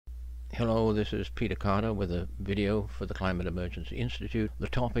Hello, this is Peter Carter with a video for the Climate Emergency Institute. The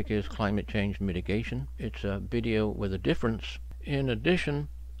topic is climate change mitigation. It's a video with a difference. In addition,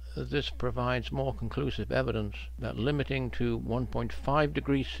 this provides more conclusive evidence that limiting to 1.5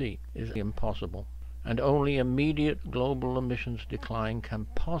 degrees C is impossible, and only immediate global emissions decline can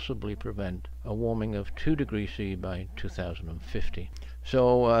possibly prevent a warming of 2 degrees C by 2050.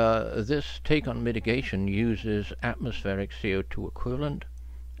 So this take on mitigation uses atmospheric CO2 equivalent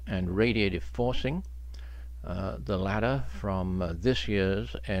and radiative forcing, the latter from this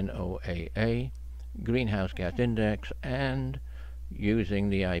year's NOAA Greenhouse Gas Index, and using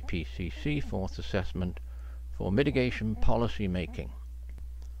the IPCC fourth assessment for mitigation policy making.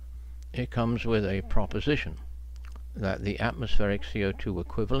 It comes with a proposition that the atmospheric CO2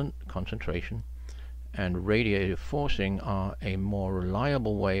 equivalent concentration and radiative forcing are a more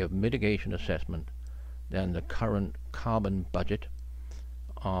reliable way of mitigation assessment than the current carbon budget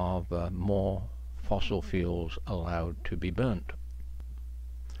of more fossil fuels allowed to be burnt.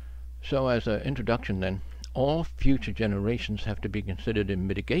 So as an introduction then, all future generations have to be considered in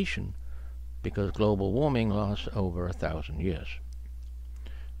mitigation because global warming lasts over 1,000 years.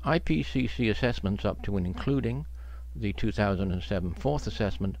 IPCC assessments up to and including the 2007 fourth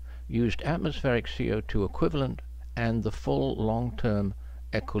assessment used atmospheric CO2 equivalent and the full long-term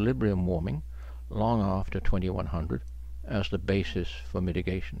equilibrium warming long after 2100 as the basis for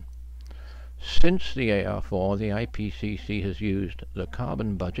mitigation. Since the AR4, the IPCC has used the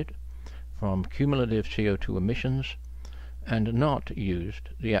carbon budget from cumulative CO2 emissions and not used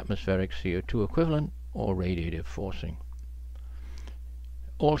the atmospheric CO2 equivalent or radiative forcing.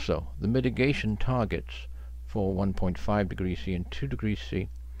 Also, the mitigation targets for 1.5 degrees C and 2 degrees C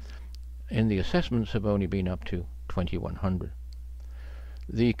in the assessments have only been up to 2100.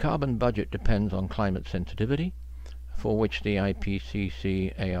 The carbon budget depends on climate sensitivity, for which the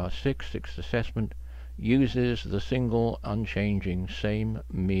IPCC AR6 sixth assessment uses the single unchanging same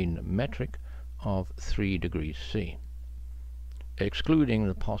mean metric of 3 degrees C, excluding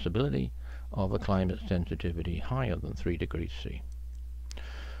the possibility of a climate sensitivity higher than 3 degrees C.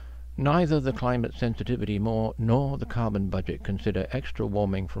 Neither the climate sensitivity nor the carbon budget consider extra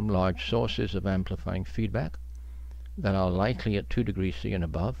warming from large sources of amplifying feedback that are likely at 2 degrees C and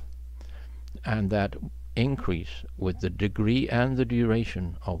above, and that increase with the degree and the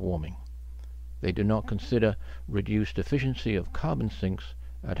duration of warming. They do not consider reduced efficiency of carbon sinks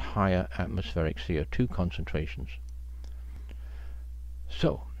at higher atmospheric CO2 concentrations.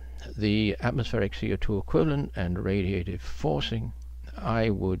 So, the atmospheric CO2 equivalent and radiative forcing I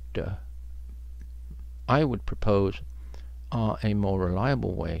would propose are a more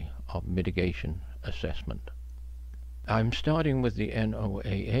reliable way of mitigation assessment. I'm starting with the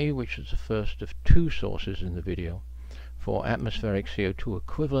NOAA, which is the first of two sources in the video for atmospheric CO2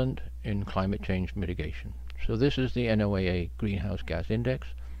 equivalent in climate change mitigation. So this is the NOAA Greenhouse Gas Index.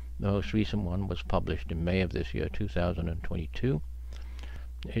 The most recent one was published in May of this year, 2022.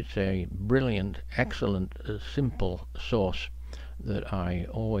 It's a brilliant, excellent, simple source that I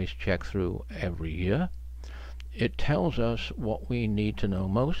always check through every year. It tells us what we need to know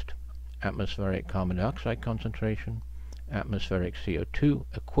most: atmospheric carbon dioxide concentration, atmospheric CO2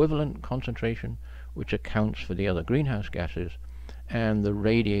 equivalent concentration, which accounts for the other greenhouse gases, and the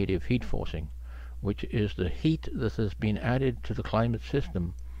radiative heat forcing, which is the heat that has been added to the climate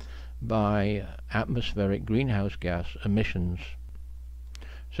system by atmospheric greenhouse gas emissions.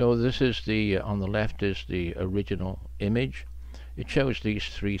 So this is on the left is the original image. It shows these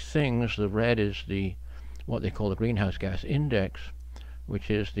three things. The red is what they call the greenhouse gas index, which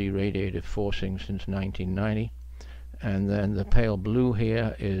is the radiative forcing since 1990. And then the pale blue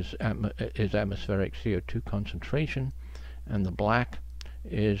here is atmospheric CO2 concentration, and the black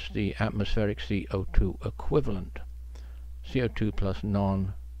is the atmospheric CO2 equivalent, CO2 plus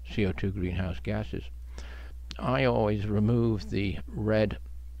non-CO2 greenhouse gases. I always remove the red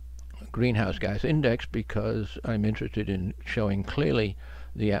greenhouse gas index because I'm interested in showing clearly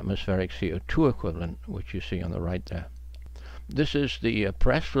the atmospheric CO2 equivalent, which you see on the right there. This is the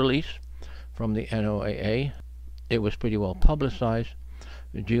press release from the NOAA. It was pretty well publicized.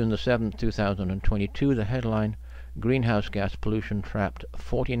 June the 7th, 2022, the headline: greenhouse gas pollution trapped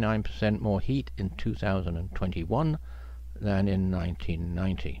 49% more heat in 2021 than in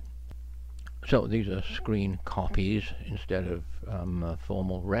 1990. So these are screen copies instead of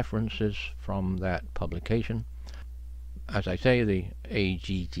formal references from that publication. As I say, the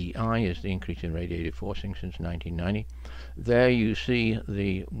AGGI is the increase in radiative forcing since 1990. There you see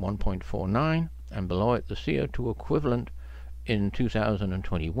the 1.49, and below it the CO2 equivalent in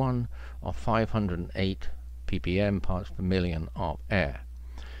 2021 of 508 ppm, parts per million of air.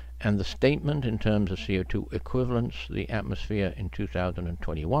 And the statement in terms of CO2 equivalents, the atmosphere in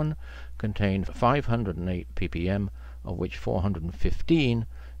 2021 contained 508 ppm, of which 415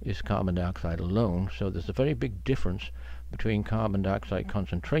 is carbon dioxide alone. So there's a very big difference between carbon dioxide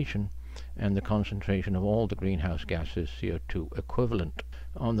concentration and the concentration of all the greenhouse gases CO2 equivalent.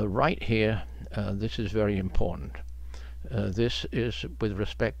 On the right here, this is very important. This is with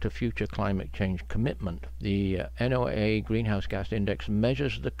respect to future climate change commitment. The NOAA Greenhouse Gas Index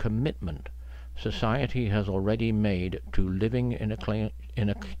measures the commitment society has already made to living in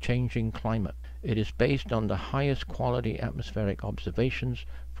a changing climate. It is based on the highest quality atmospheric observations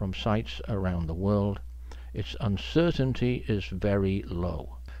from sites around the world. Its uncertainty is very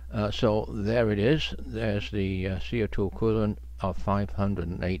low. So there it is. There's the CO2 equivalent of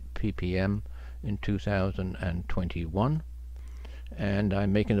 508 ppm in 2021, and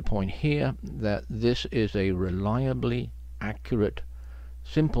I'm making the point here that this is a reliably accurate,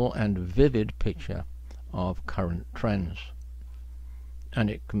 simple and vivid picture of current trends,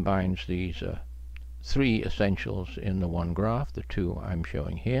 and it combines these three essentials in the one graph, the two I'm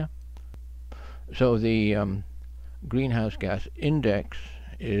showing here. So the greenhouse gas index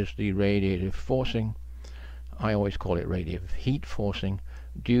is the radiative forcing. I always call it radiative heat forcing,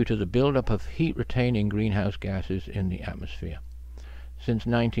 due to the buildup of heat-retaining greenhouse gases in the atmosphere. Since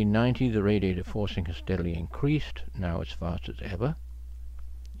 1990, the radiative forcing has steadily increased, now as fast as ever.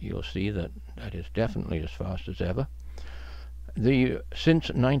 You'll see that that is definitely as fast as ever.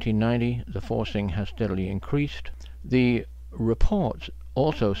 Since 1990, the forcing has steadily increased. The report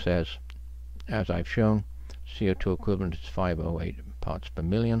also says, as I've shown, CO2 equivalent is 508 parts per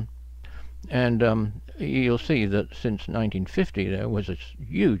million. And you'll see that since 1950 there was a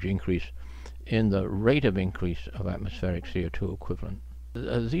huge increase in the rate of increase of atmospheric CO2 equivalent.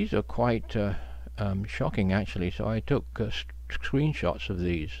 These are quite shocking actually, so I took screenshots of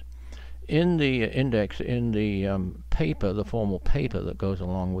these. In the index, in the paper, the formal paper that goes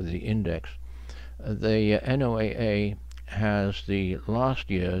along with the index, the NOAA has the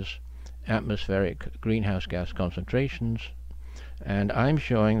last year's atmospheric greenhouse gas concentrations, and I'm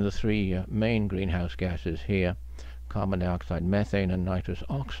showing the three main greenhouse gases here: carbon dioxide, methane and nitrous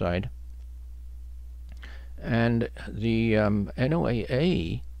oxide. And the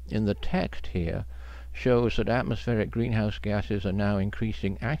NOAA in the text here shows that atmospheric greenhouse gases are now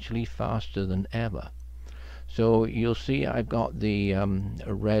increasing actually faster than ever. So you'll see I've got the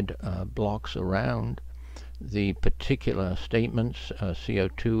red blocks around the particular statements.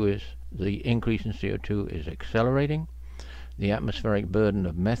 The increase in CO2 is accelerating. The atmospheric burden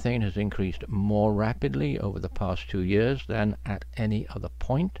of methane has increased more rapidly over the past 2 years than at any other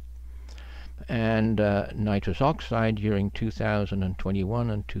point. And nitrous oxide during 2021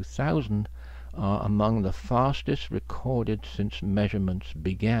 and 2000 are among the fastest recorded since measurements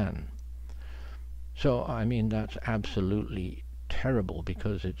began. So I mean, that's absolutely terrible,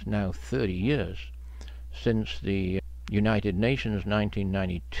 because it's now 30 years since the United Nations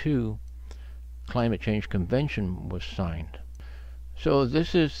 1992 Climate Change Convention was signed. So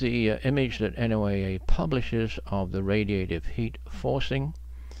this is the image that NOAA publishes of the radiative heat forcing,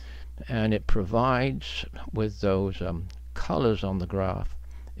 and it provides, with those colors on the graph,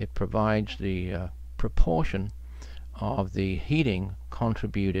 it provides the proportion of the heating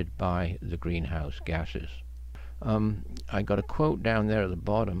contributed by the greenhouse gases. I got a quote down there at the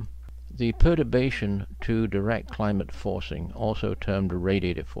bottom: the perturbation to direct climate forcing, also termed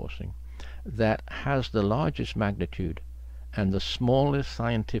radiative forcing, that has the largest magnitude and the smallest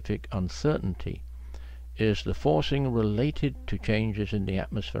scientific uncertainty is the forcing related to changes in the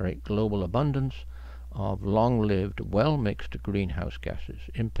atmospheric global abundance of long-lived, well-mixed greenhouse gases,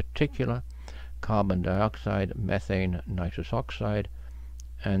 in particular carbon dioxide, methane, nitrous oxide,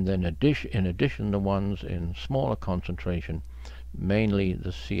 and then in addition the ones in smaller concentration, mainly the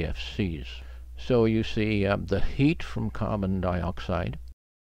CFCs. So you see the heat from carbon dioxide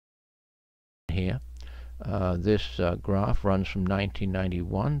here. This graph runs from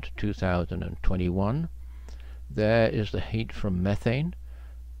 1991 to 2021. There is the heat from methane.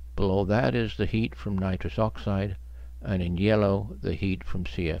 Below that is the heat from nitrous oxide, and in yellow the heat from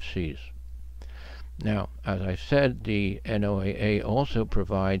CFCs. Now, as I said, the NOAA also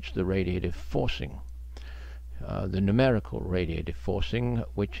provides the radiative forcing, the numerical radiative forcing,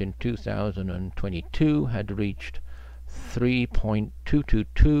 which in 2022 had reached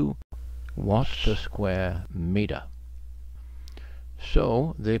 3.222 watts per square meter.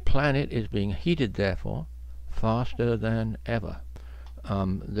 So the planet is being heated, therefore, faster than ever.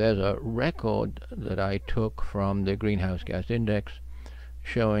 There's a record that I took from the Greenhouse Gas Index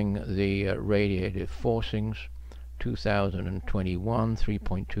showing the radiative forcings 2021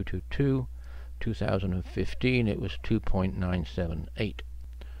 3.222, 2015 it was 2.978.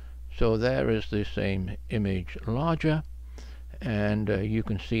 So there is the same image larger, and you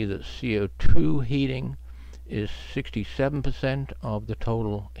can see that CO2 heating is 67% of the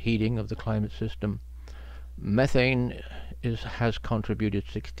total heating of the climate system. Methane has contributed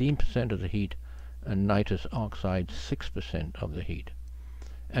 16% of the heat, and nitrous oxide 6% of the heat.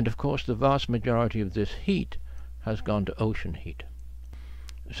 And of course the vast majority of this heat has gone to ocean heat.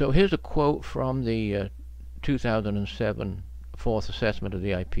 So here's a quote from the 2007 fourth assessment of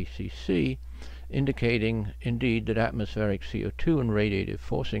the IPCC, indicating indeed that atmospheric CO2 and radiative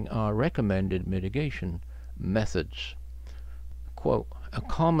forcing are recommended mitigation methods. Quote, a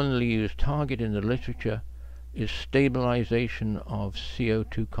commonly used target in the literature is stabilization of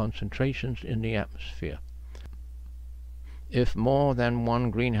CO2 concentrations in the atmosphere. If more than one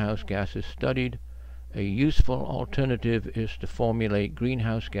greenhouse gas is studied, a useful alternative is to formulate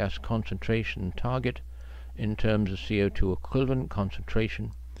greenhouse gas concentration target in terms of CO2 equivalent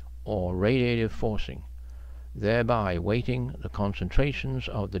concentration or radiative forcing, thereby weighting the concentrations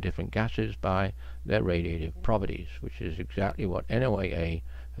of the different gases by their radiative properties, which is exactly what NOAA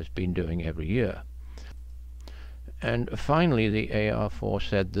has been doing every year. And finally, the AR4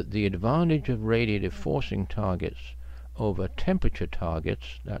 said that the advantage of radiative forcing targets over temperature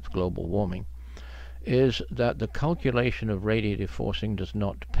targets, that's global warming, is that the calculation of radiative forcing does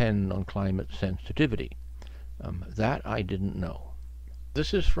not depend on climate sensitivity. That I didn't know.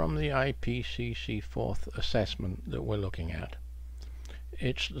 This is from the IPCC fourth assessment that we're looking at.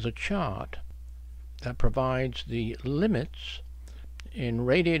 It's the chart that provides the limits in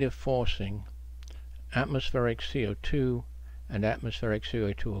radiative forcing, atmospheric CO2 and atmospheric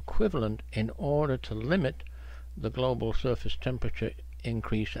CO2 equivalent in order to limit the global surface temperature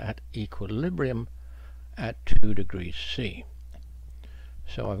increase at equilibrium at 2 degrees C.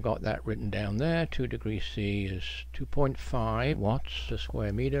 So I've got that written down there. 2 degrees C is 2.5 watts per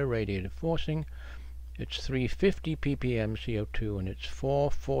square meter radiative forcing. It's 350 ppm CO2 and it's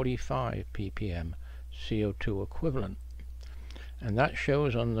 445 ppm CO2 equivalent. And that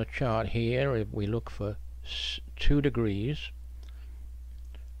shows on the chart here, if we look for 2 degrees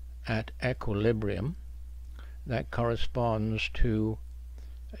at equilibrium, that corresponds to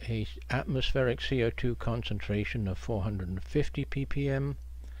a atmospheric CO2 concentration of 450 ppm,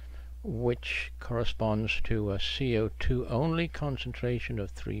 which corresponds to a CO2 only concentration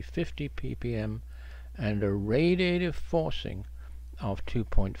of 350 ppm and a radiative forcing of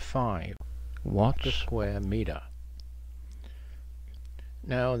 2.5 watts per square meter.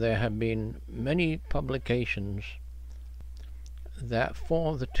 Now there have been many publications that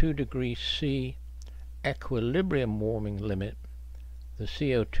for the 2 degrees C equilibrium warming ppm, the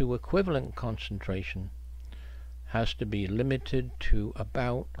CO2 equivalent concentration has to be limited to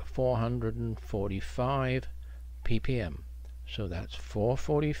about 445 ppm. So that's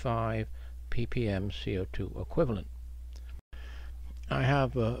 445 ppm CO2 equivalent. I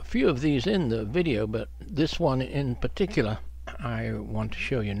have a few of these in the video, but this one in particular I want to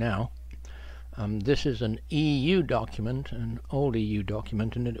show you now. This is an EU document, an old EU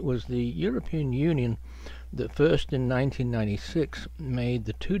document, and it was the European Union that first in 1996 made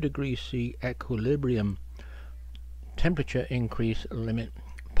the 2 degrees C equilibrium temperature increase limit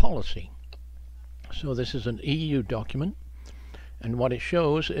policy. So this is an EU document, and what it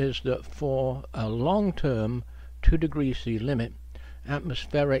shows is that for a long-term 2 degrees C limit,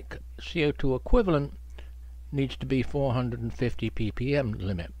 atmospheric CO2 equivalent needs to be 450 ppm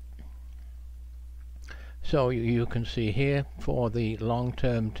limit. So you can see here, for the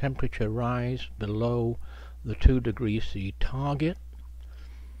long-term temperature rise below the 2 degrees C target,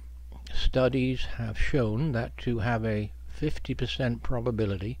 studies have shown that to have a 50%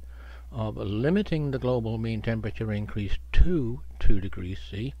 probability of limiting the global mean temperature increase to 2 degrees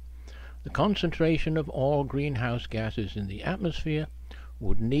C, the concentration of all greenhouse gases in the atmosphere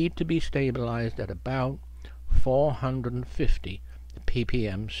would need to be stabilized at about 450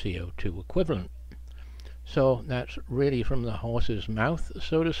 ppm CO2 equivalent. So that's really from the horse's mouth,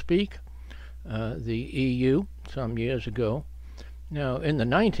 so to speak. The EU, some years ago, now in the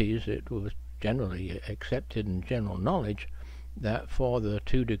 90s it was generally accepted in general knowledge that for the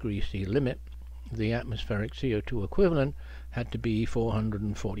 2 degrees C limit, the atmospheric CO2 equivalent had to be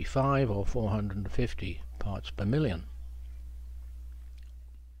 445 or 450 parts per million.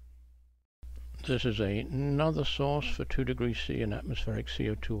 This is another source for 2 degrees C and atmospheric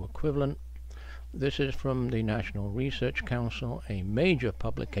CO2 equivalent. This is from the National Research Council, a major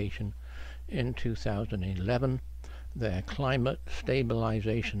publication in 2011, their climate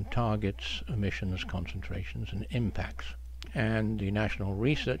stabilization targets, emissions concentrations and impacts. And the National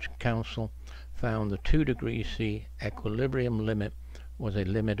Research Council found the 2 degrees C equilibrium limit was a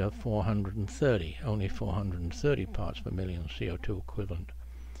limit of 430, only 430 parts per million CO2 equivalent.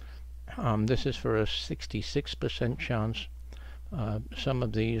 This is for a 66% chance. Some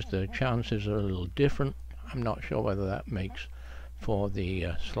of these, the chances are a little different. I'm not sure whether that makes for the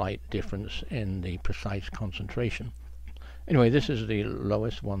slight difference in the precise concentration. Anyway, this is the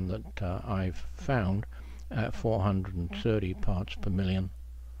lowest one that I've found at 430 parts per million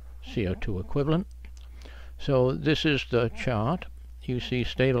CO2 equivalent. So this is the chart. You see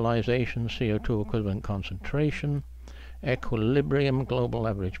stabilization, CO2 equivalent concentration, equilibrium, global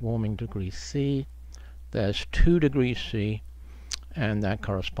average warming degrees C. There's 2 degrees C, and that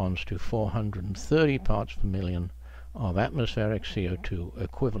corresponds to 430 parts per million of atmospheric CO2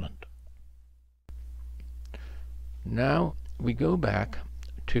 equivalent. Now we go back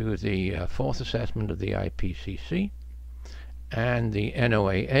to the fourth assessment of the IPCC and the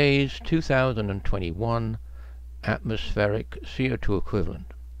NOAA's 2021 atmospheric CO2 equivalent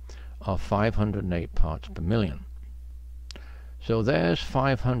of 508 parts per million. So there's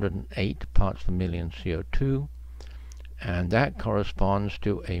 508 parts per million CO2, and that corresponds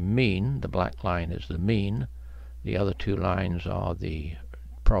to a mean. The black line is the mean. The other two lines are the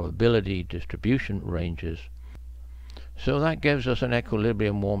probability distribution ranges. So that gives us an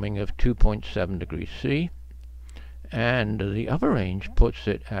equilibrium warming of 2.7 degrees C, and the upper range puts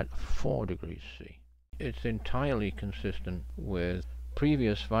it at 4 degrees C. It's entirely consistent with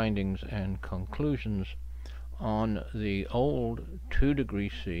previous findings and conclusions on the old 2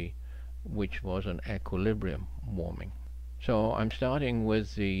 degrees C, which was an equilibrium warming. So I'm starting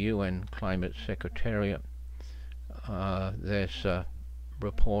with the UN Climate Secretariat. This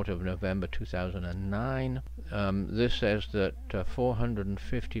report of November 2009. This says that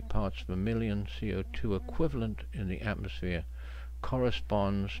 450 parts per million CO2 equivalent in the atmosphere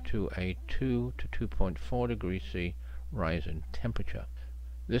corresponds to a 2 to 2.4 degrees C rise in temperature.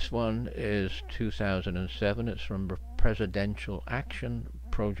 This one is 2007. It's from the Presidential Action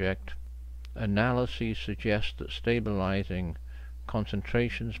Project. Analyses suggest that stabilizing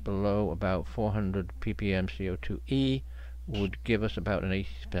concentrations below about 400 ppm CO2e would give us about an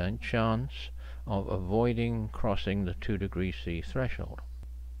 80% chance of avoiding crossing the 2 degrees C threshold.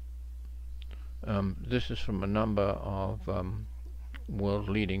 This is from a number of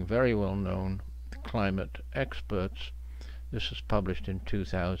world-leading, very well-known climate experts. This was published in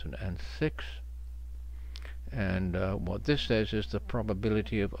 2006. And what this says is the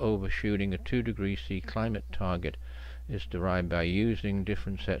probability of overshooting a 2 degrees C climate target is derived by using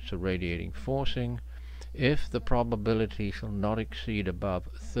different sets of radiating forcing. If the probability shall not exceed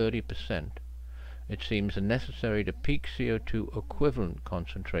above 30%, it seems necessary to peak CO2 equivalent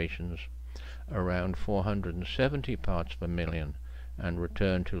concentrations around 470 parts per million and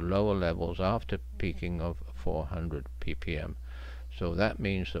return to lower levels after peaking of 400 ppm. So that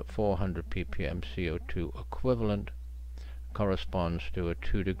means that 400 ppm CO2 equivalent corresponds to a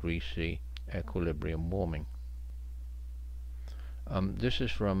 2 degrees C equilibrium warming. This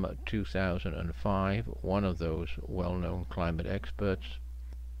is from 2005, one of those well-known climate experts,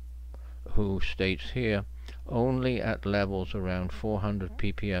 who states here, only at levels around 400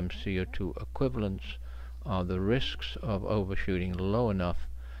 ppm CO2 equivalents are the risks of overshooting low enough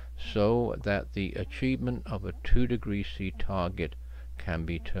so that the achievement of a 2 degrees C target can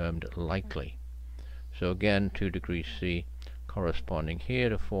be termed likely. So again, 2 degrees C corresponding here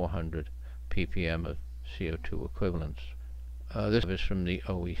to 400 ppm of CO2 equivalents. This is from the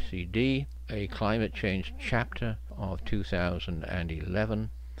OECD, a climate change chapter of 2011,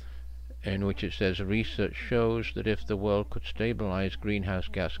 in which it says research shows that if the world could stabilize greenhouse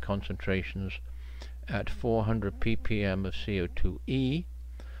gas concentrations at 400 ppm of CO2e,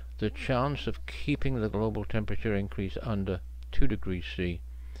 the chance of keeping the global temperature increase under 2 degrees C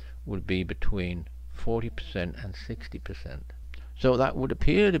would be between 40% and 60%. So that would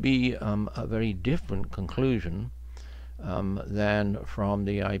appear to be a very different conclusion than from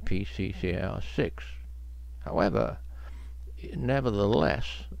the IPCC-6. However,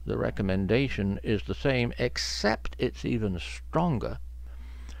 nevertheless, the recommendation is the same, except it's even stronger,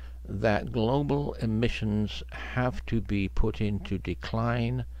 that global emissions have to be put into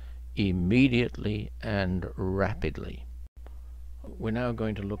decline immediately and rapidly. We're now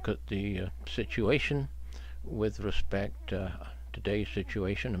going to look at the situation with respect to today's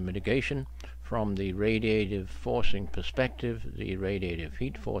situation and mitigation from the radiative forcing perspective. The radiative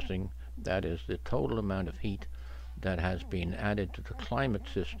heat forcing, that is the total amount of heat that has been added to the climate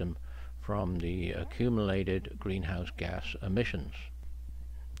system from the accumulated greenhouse gas emissions.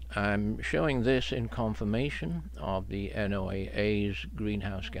 I'm showing this in confirmation of the NOAA's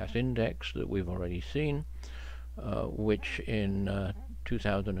greenhouse gas index that we've already seen, which in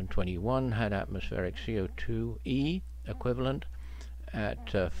 2021 had atmospheric CO2e equivalent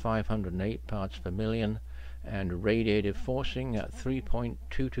at 508 parts per million and radiative forcing at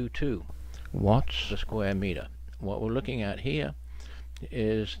 3.222 watts per square meter. What we're looking at here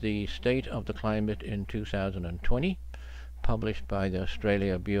is the state of the climate in 2020, published by the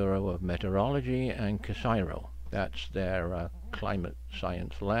Australia Bureau of Meteorology and CSIRO. That's their climate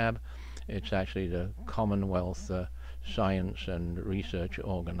science lab. It's actually the Commonwealth Science and Research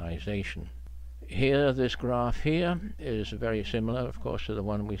Organization. Here, this graph here is very similar, of course, to the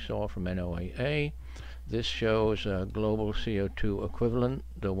one we saw from NOAA. This shows a global CO2 equivalent,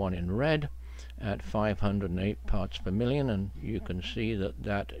 the one in red, at 508 parts per million, and you can see that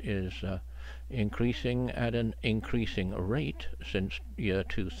that is increasing at an increasing rate since year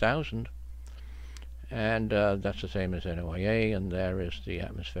 2000, and that's the same as NOAA, and there is the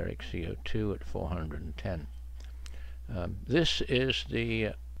atmospheric CO2 at 410. This is the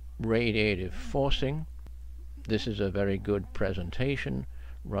radiative forcing. This is a very good presentation,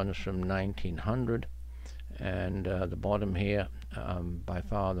 runs from 1900, and the bottom here, by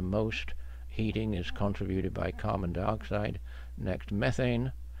far the most heating is contributed by carbon dioxide, next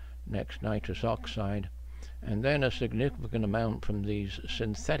methane, next nitrous oxide, and then a significant amount from these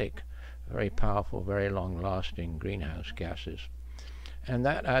synthetic, very powerful, very long-lasting greenhouse gases. And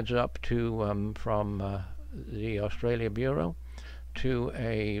that adds up to, from the Australia Bureau, to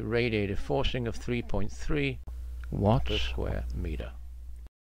a radiative forcing of 3.3 watts per square meter.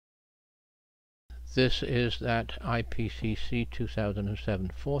 This is that IPCC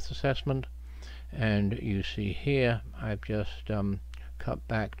 2007 fourth assessment, and you see here I've just cut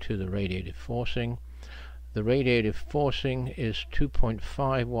back to the radiative forcing. The radiative forcing is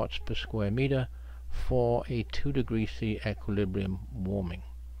 2.5 watts per square meter for a 2 degrees C equilibrium warming.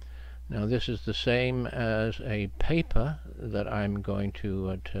 Now this is the same as a paper that I'm going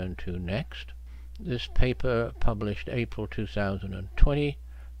to turn to next. This paper published April 2020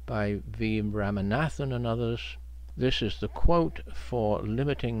 by V. Ramanathan and others. This is the quote for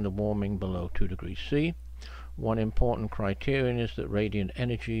limiting the warming below 2 degrees C. One important criterion is that radiant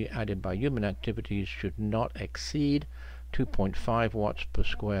energy added by human activities should not exceed 2.5 watts per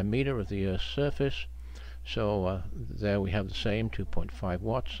square meter of the Earth's surface. So there we have the same 2.5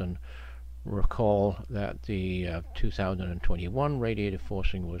 watts, and recall that the 2021 radiative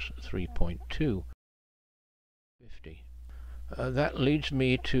forcing was 3.250. That leads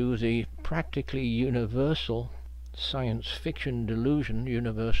me to the practically universal science fiction delusion,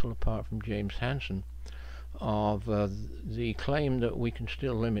 universal apart from James Hansen, of the claim that we can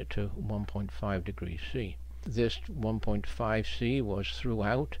still limit to 1.5 degrees C. This 1.5 C was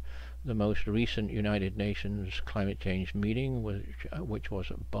throughout the most recent United Nations climate change meeting, which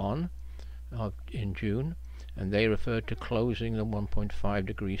was at Bonn in June, and they referred to closing the 1.5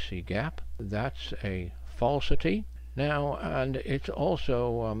 degree C gap. That's a falsity. Now, and it's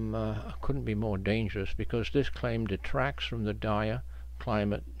also couldn't be more dangerous, because this claim detracts from the dire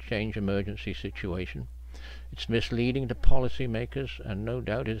climate change emergency situation. It's misleading to policymakers, and no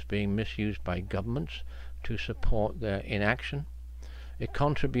doubt is being misused by governments to support their inaction. It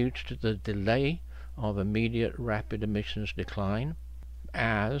contributes to the delay of immediate rapid emissions decline,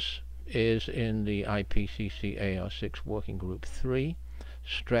 as is in the IPCC AR6 Working Group 3,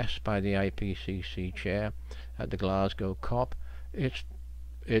 stressed by the IPCC chair at the Glasgow COP.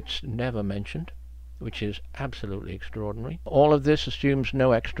 It's never mentioned, which is absolutely extraordinary. All of this assumes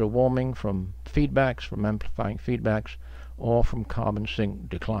no extra warming from feedbacks, from amplifying feedbacks, or from carbon sink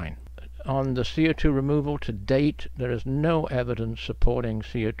decline. On the CO2 removal to date, there is no evidence supporting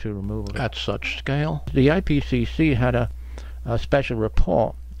CO2 removal at such scale. The IPCC had a special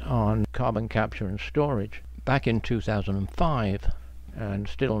report on carbon capture and storage back in 2005, and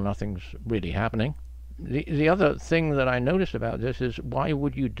still nothing's really happening. The other thing that I noticed about this is, why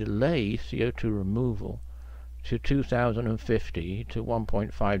would you delay CO2 removal to 2050 to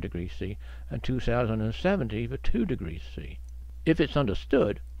 1.5 degrees C and 2070 for 2 degrees C? If it's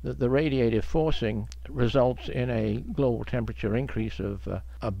understood that the radiative forcing results in a global temperature increase of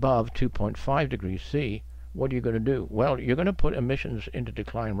above 2.5 degrees C, what are you going to do? Well, you're going to put emissions into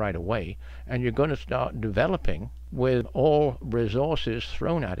decline right away, and you're going to start developing, with all resources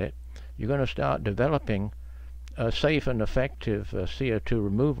thrown at it, you're going to start developing a safe and effective CO2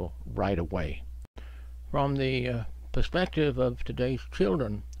 removal right away. From the perspective of today's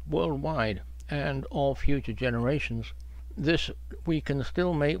children worldwide and all future generations, this we can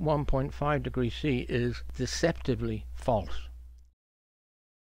still make 1.5 degrees C is deceptively false.